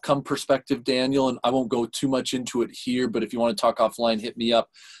from an outcome perspective, Daniel, and I won't go too much into it here, but if you want to talk offline, hit me up.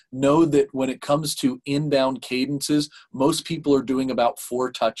 Know that when it comes to inbound cadences, most people are doing about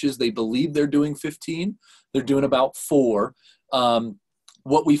 4 touches. They believe they're doing 15. They're doing about 4.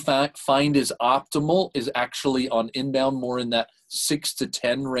 What we find is optimal is actually on inbound more in that 6 to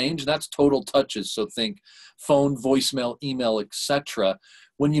 10 range. That's total touches. So think phone, voicemail, email, etc.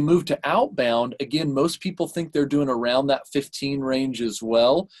 When you move to outbound, again, most people think they're doing around that 15 range as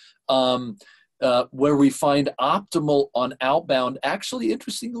well. Where we find optimal on outbound, actually,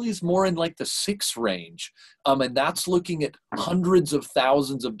 interestingly, is more in like the 6 range. And that's looking at hundreds of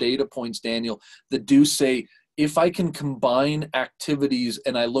thousands of data points, Daniel, that do say, if I can combine activities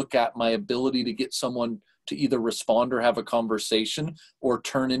and I look at my ability to get someone to either respond or have a conversation or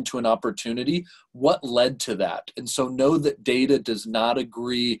turn into an opportunity, what led to that? And so know that data does not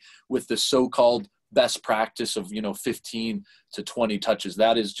agree with the so-called best practice of 15 to 20 touches.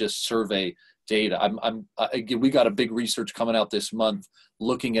 That is just survey data. Again, we got a big research coming out this month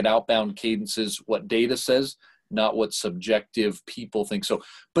looking at outbound cadences, what data says, not what subjective people think. So,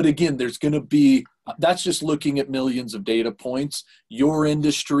 but again, that's just looking at millions of data points, your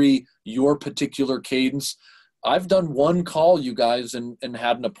industry, your particular cadence. I've done 1 call, you guys, and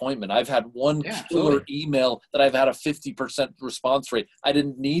had an appointment. I've had 1 killer email that I've had a 50% response rate. I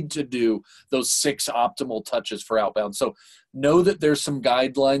didn't need to do those 6 optimal touches for outbound. So know that there's some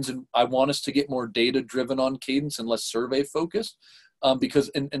guidelines, and I want us to get more data driven on cadence and less survey focused. Because,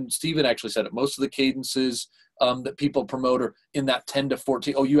 and Stephen actually said it, most of the cadences that people promote are in that 10 to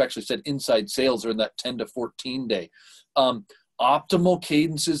 14. Oh, you actually said inside sales are in that 10 to 14 day. optimal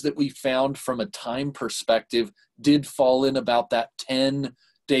cadences that we found from a time perspective did fall in about that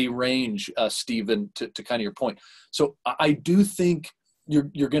 10-day range, Stephen, to kind of your point. So I do think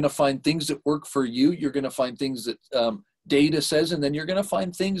you're going to find things that work for you. You're going to find things that data says, and then you're going to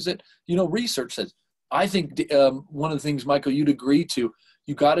find things that, research says. I think one of the things, Michael, you'd agree to,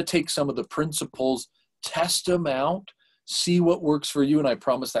 you got to take some of the principles, test them out, see what works for you, and I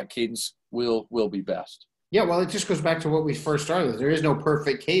promise that cadence will be best. Yeah, well, it just goes back to what we first started with. There is no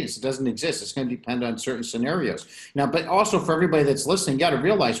perfect cadence. It doesn't exist. It's going to depend on certain scenarios. Now, but also for everybody that's listening, you got to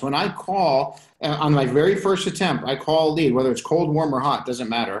realize when I call on my very first attempt, I call a lead, whether it's cold, warm, or hot, doesn't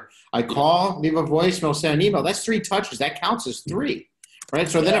matter. I call, leave a voicemail, send an email. That's 3 touches. That counts as 3. Right.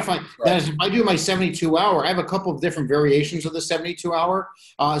 So then if I do my 72-hour, I have a couple of different variations of the 72-hour.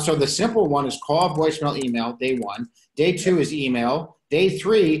 So the simple one is call, voicemail, email, day 1. Day 2 is email. Day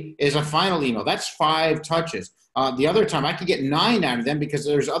 3 is a final email. That's 5 touches. The other time I could get 9 out of them because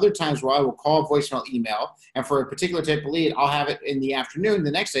there's other times where I will call, voicemail, email. And for a particular type of lead, I'll have it in the afternoon.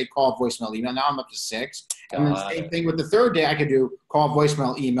 The next day, call, voicemail, email. Now I'm up to 6. And then the same thing with the third day, I could do call,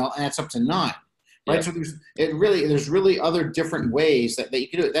 voicemail, email, and that's up to 9. Right. Yeah. So there's really other different ways that you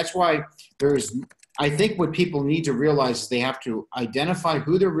can do it. That's why I think what people need to realize is they have to identify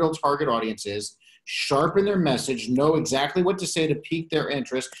who their real target audience is, sharpen their message, know exactly what to say to pique their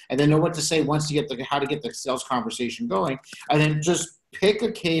interest, and then know what to say once you get how to get the sales conversation going, and then just pick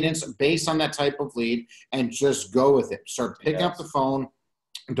a cadence based on that type of lead and just go with it. Start picking up the phone.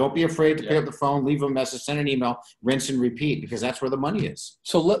 Don't be afraid to pick up the phone, leave a message, send an email, rinse and repeat, because that's where the money is.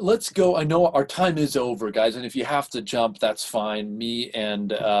 So let's go. I know our time is over, guys, and if you have to jump, that's fine. Me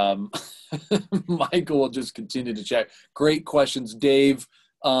and Michael will just continue to chat. Great questions, Dave.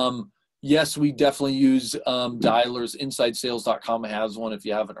 Yes, we definitely use dialers. InsideSales.com has one. If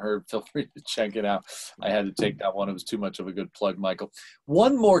you haven't heard, feel free to check it out. I had to take that one. It was too much of a good plug, Michael.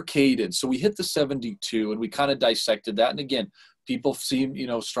 One more cadence. So we hit the 72, and we kind of dissected that. And again, people seem,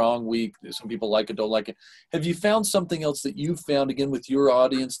 strong, weak. Some people like it, don't like it. Have you found something else that you've found, again, with your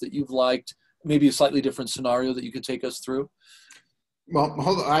audience that you've liked, maybe a slightly different scenario that you could take us through? Well,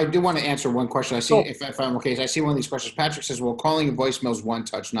 hold on. I do want to answer one question. I see, if I'm okay, so I see one of these questions. Patrick says, well, calling and voicemail is 1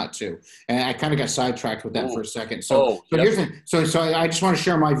 touch, not 2. And I kind of got sidetracked with that for a second. So here's the thing. So I just want to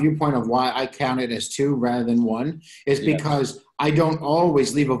share my viewpoint of why I count it as 2 rather than 1 is because I don't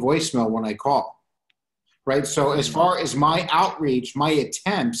always leave a voicemail when I call. Right. So as far as my outreach, my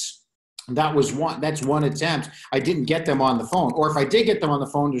attempts, that's one attempt. I didn't get them on the phone. Or if I did get them on the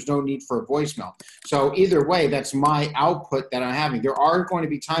phone, there's no need for a voicemail. So either way, that's my output that I'm having. There are going to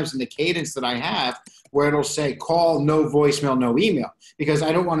be times in the cadence that I have where it'll say call, no voicemail, no email, because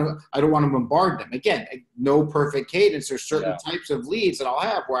I don't want to bombard them. Again, no perfect cadence. There's certain types of leads that I'll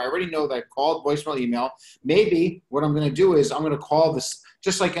have where I already know that call, voicemail, email. Maybe what I'm going to do is I'm going to call this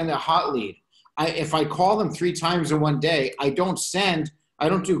just like in a hot lead. If I call them 3 times in one day, I don't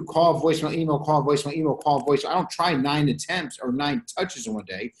do call, voicemail, email, call, voicemail, email, call, voicemail. I don't try 9 attempts or 9 touches in one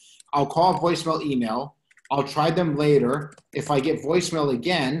day. I'll call, voicemail, email. I'll try them later. If I get voicemail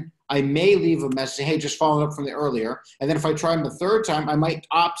again, I may leave a message, hey, just following up from the earlier. And then if I try them the third time, I might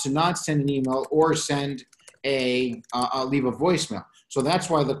opt to not send an email or send leave a voicemail. So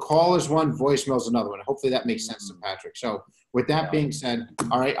that's why the call is one, voicemail is another one. Hopefully that makes sense to Patrick. So with that being said,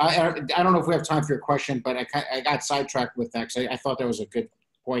 all right, I don't know if we have time for your question, but I got sidetracked with that because I thought that was a good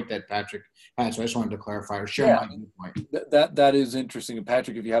point that Patrick had. So I just wanted to clarify or share my viewpoint. That is interesting. And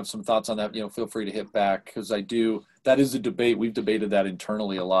Patrick, if you have some thoughts on that, feel free to hit back because that is a debate. We've debated that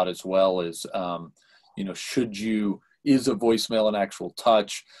internally a lot as well as, is a voicemail an actual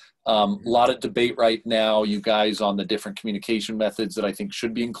touch? A lot of debate right now, you guys, on the different communication methods that I think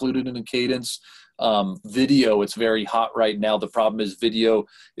should be included in a cadence. Video, it's very hot right now. The problem is video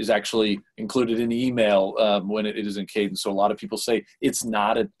is actually included in email when it is in cadence. So a lot of people say it's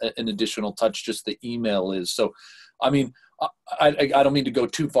not an additional touch, just the email is. So, I mean, I don't mean to go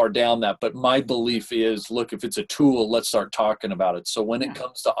too far down that, but my belief is, look, if it's a tool, let's start talking about it. So when it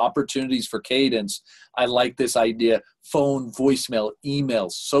comes to opportunities for cadence, I like this idea: phone, voicemail, email,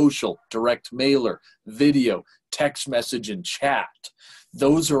 social, direct mailer, video, text message, and chat.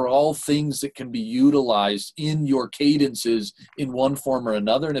 Those are all things that can be utilized in your cadences in one form or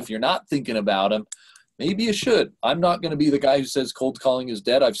another. And if you're not thinking about them, maybe you should. I'm not going to be the guy who says cold calling is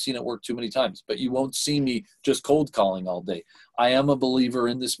dead. I've seen it work too many times, but you won't see me just cold calling all day. I am a believer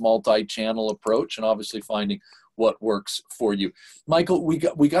in this multi-channel approach and obviously finding what works for you. Michael, we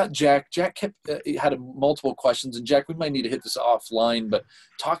got Jack. Jack had multiple questions, and Jack, we might need to hit this offline, but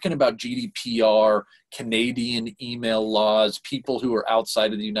talking about GDPR, Canadian email laws, people who are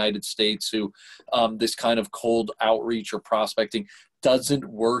outside of the United States who this kind of cold outreach or prospecting doesn't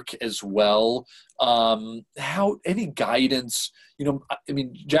work as well. Any guidance, I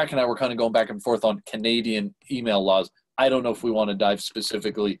mean, Jack and I were kind of going back and forth on Canadian email laws. I don't know if we want to dive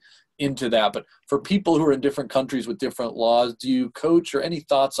specifically into that, but for people who are in different countries with different laws, do you coach or any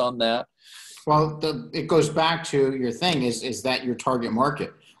thoughts on that? Well, it goes back to your thing is that your target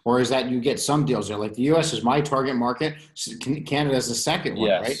market, or is that you get some deals there? Like the U.S. is my target market. Canada is the second one,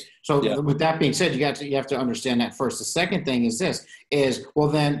 Yes. right? So Yeah. with that being said, you have to understand that first. The second thing is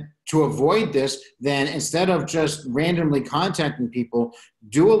then to avoid this, then instead of just randomly contacting people,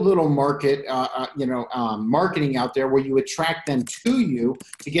 do a little marketing out there where you attract them to you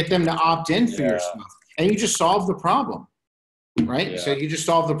to get them to opt in for your stuff, and you just solve the problem. Right. Yeah. So you just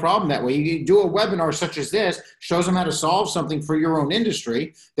solve the problem that way. You do a webinar such as this, shows them how to solve something for your own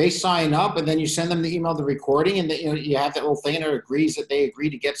industry. They sign up, and then you send them the email, the recording, and you have that little thing and it agrees that they agree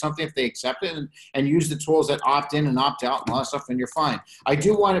to get something if they accept it, and use the tools that opt in and opt out and all that stuff, and you're fine. I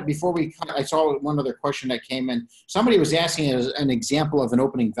do want to, before I saw one other question that came in. Somebody was asking an example of an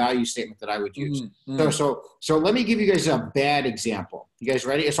opening value statement that I would use. Mm-hmm. So let me give you guys a bad example. You guys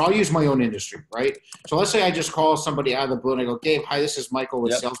ready? So I'll use my own industry, right? So let's say I just call somebody out of the blue and I go, Gabe, hi, this is Michael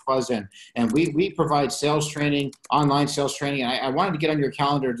with SalesBuzz, and we provide sales training, online sales training. And I wanted to get on your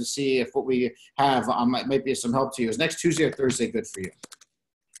calendar to see if what we have might be some help to you. Is next Tuesday or Thursday good for you?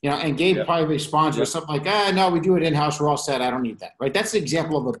 And Gabe probably responds with something like, no, we do it in-house. We're all set. I don't need that, right? That's the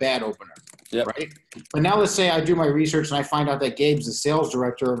example of a bad opener, right? But now let's say I do my research and I find out that Gabe's the sales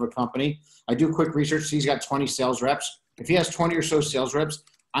director of a company. I do quick research. He's got 20 sales reps. If he has 20 or so sales reps,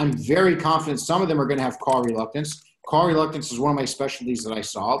 I'm very confident some of them are going to have call reluctance. Call reluctance is one of my specialties that I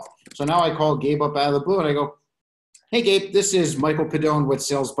solve. So now I call Gabe up out of the blue and I go, hey, Gabe, this is Michael Pedone with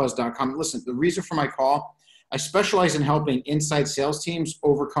SalesBuzz.com. Listen, the reason for my call, I specialize in helping inside sales teams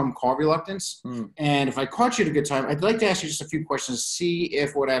overcome call reluctance. And if I caught you at a good time, I'd like to ask you just a few questions, see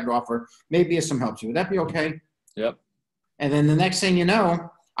if what I have to offer maybe is some help to you. Would that be okay? Yep. And then the next thing you know,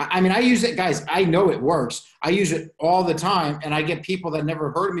 I use it, guys. I know it works. I use it all the time, and I get people that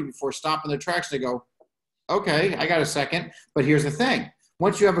never heard of me before stop in their tracks. They go, okay, I got a second. But here's the thing.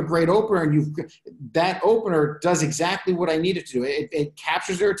 Once you have a great opener, and that opener does exactly what I need it to do. It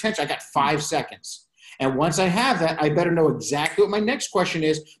captures their attention. I got 5 seconds. And once I have that, I better know exactly what my next question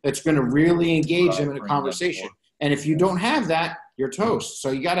is that's going to really engage them in a conversation. And if you don't have that, you're toast.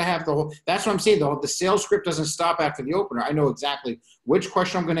 So you got to have that's what I'm saying. The sales script doesn't stop after the opener. I know exactly which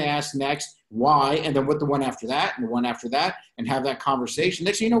question I'm going to ask next, why, and then what the one after that, and the one after that, and have that conversation.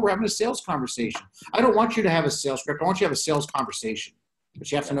 Next thing you know, we're having a sales conversation. I don't want you to have a sales script. I want you to have a sales conversation,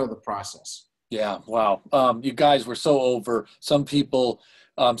 but you have to know the process. Yeah. Wow. You guys were so over. Some people,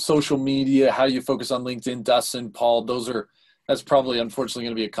 social media, how you focus on LinkedIn, Dustin, Paul, that's probably unfortunately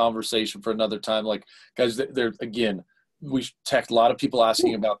going to be a conversation for another time. Like, guys, again, we text, a lot of people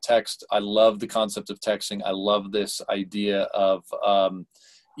asking about text. I love the concept of texting. I love this idea of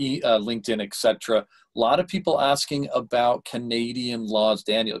LinkedIn, etc. A lot of people asking about Canadian laws.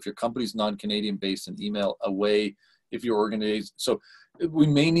 Daniel, if your company's non-Canadian based, and email away if your organization. So we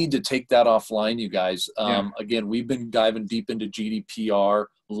may need to take that offline, you guys. Again, we've been diving deep into GDPR,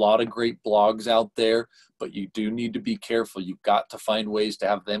 a lot of great blogs out there, but you do need to be careful. You've got to find ways to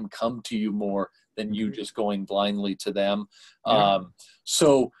have them come to you more than you just going blindly to them.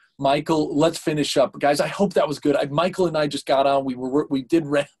 So Michael, let's finish up. Guys, I hope that was good. Michael and I just got on. We did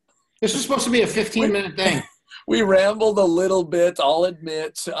This was supposed to be a 15-minute thing. We rambled a little bit, I'll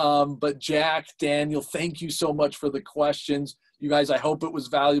admit. But Jack, Daniel, thank you so much for the questions. You guys, I hope it was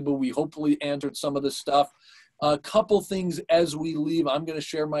valuable. We hopefully answered some of the stuff. A couple things as we leave. I'm going to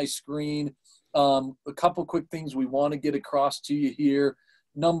share my screen. A couple quick things we want to get across to you here.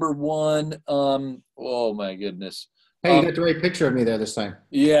 Number one, oh my goodness. Hey, you got the right picture of me there this time.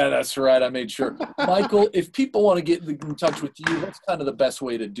 Yeah, that's right. I made sure. Michael, if people want to get in touch with you, what's kind of the best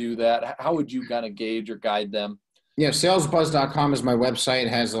way to do that? How would you kind of gauge or guide them? Yeah, salesbuzz.com is my website. It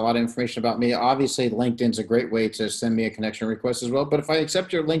has a lot of information about me. Obviously, LinkedIn's a great way to send me a connection request as well. But if I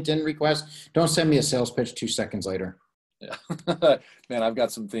accept your LinkedIn request, don't send me a sales pitch 2 seconds later. Yeah, man, I've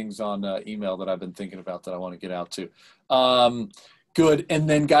got some things on email that I've been thinking about that I want to get out to. Good. And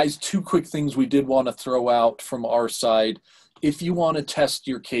then, guys, 2 quick things we did want to throw out from our side. If you want to test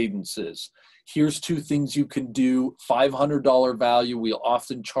your cadences, here's 2 things you can do. $500 value. We'll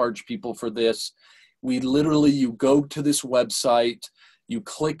often charge people for this. You go to this website, you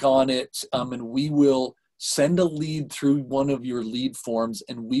click on it, and we will send a lead through one of your lead forms,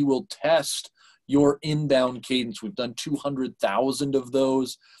 and we will test your inbound cadence. We've done 200,000 of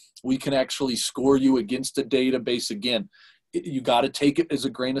those. We can actually score you against a database. Again, you got to take it as a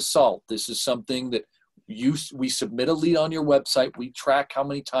grain of salt. This is something that we submit a lead on your website. We track how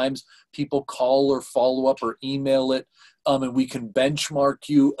many times people call or follow up or email it. And we can benchmark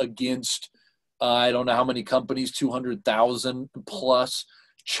you against, I don't know how many companies, 200,000 plus.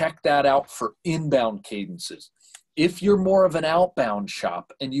 Check that out for inbound cadences. If you're more of an outbound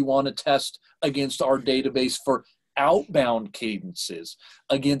shop and you want to test against our database for outbound cadences,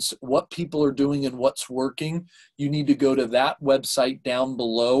 against what people are doing and what's working, you need to go to that website down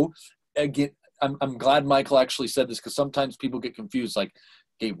below. Again, I'm glad Michael actually said this, because sometimes people get confused, like,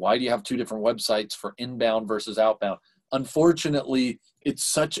 hey, why do you have two different websites for inbound versus outbound? Unfortunately, it's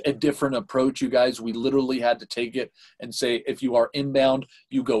such a different approach, you guys. We literally had to take it and say, if you are inbound,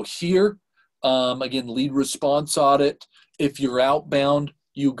 you go here. Again, lead response audit. If you're outbound,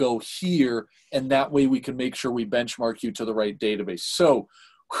 you go here. And that way we can make sure we benchmark you to the right database. So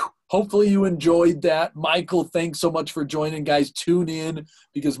hopefully you enjoyed that. Michael, thanks so much for joining, guys. Tune in,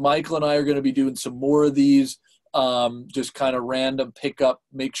 because Michael and I are going to be doing some more of these, just kind of random pickup.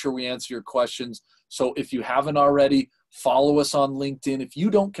 Make sure we answer your questions. So if you haven't already, follow us on LinkedIn. If you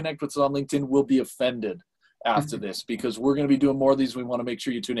don't connect with us on LinkedIn, we'll be offended after this, because we're going to be doing more of these. We want to make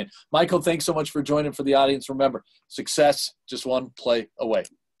sure you tune in. Michael, thanks so much for joining. For the audience, remember, success just one play away.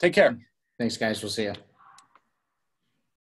 Take care. Thanks, guys. We'll see you.